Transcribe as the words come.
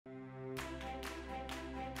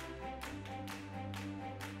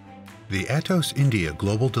The Atos India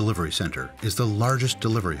Global Delivery Center is the largest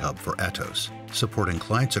delivery hub for Atos, supporting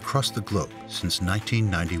clients across the globe since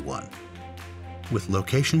 1991. With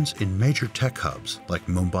locations in major tech hubs like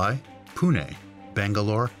Mumbai, Pune,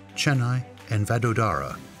 Bangalore, Chennai, and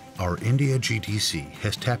Vadodara, our India GDC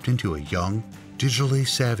has tapped into a young, digitally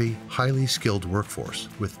savvy, highly skilled workforce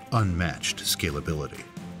with unmatched scalability.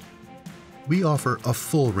 We offer a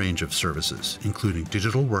full range of services, including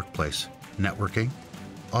digital workplace, networking,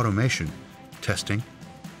 automation, testing,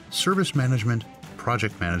 service management,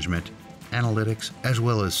 project management, analytics, as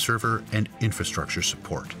well as server and infrastructure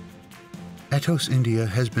support. Atos India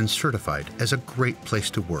has been certified as a great place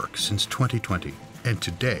to work since 2020, and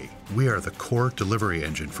today we are the core delivery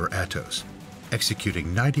engine for Atos,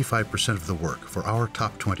 executing 95% of the work for our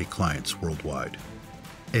top 20 clients worldwide.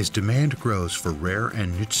 As demand grows for rare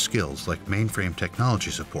and niche skills like mainframe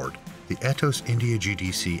technology support, the Atos India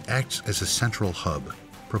GDC acts as a central hub,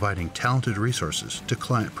 providing talented resources to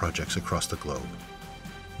client projects across the globe.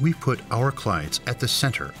 We put our clients at the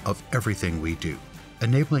center of everything we do,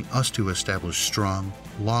 enabling us to establish strong,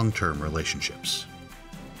 long-term relationships.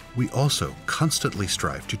 We also constantly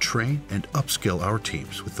strive to train and upskill our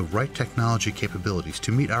teams with the right technology capabilities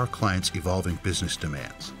to meet our clients' evolving business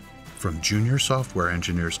demands, from junior software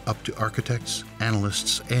engineers up to architects,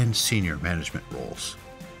 analysts, and senior management roles.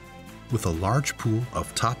 With a large pool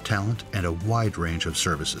of top talent and a wide range of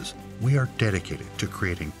services, we are dedicated to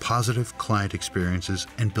creating positive client experiences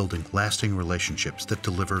and building lasting relationships that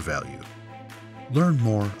deliver value. Learn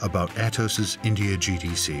more about Atos' India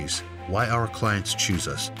GDCs, why our clients choose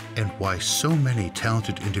us, and why so many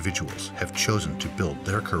talented individuals have chosen to build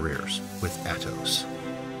their careers with Atos.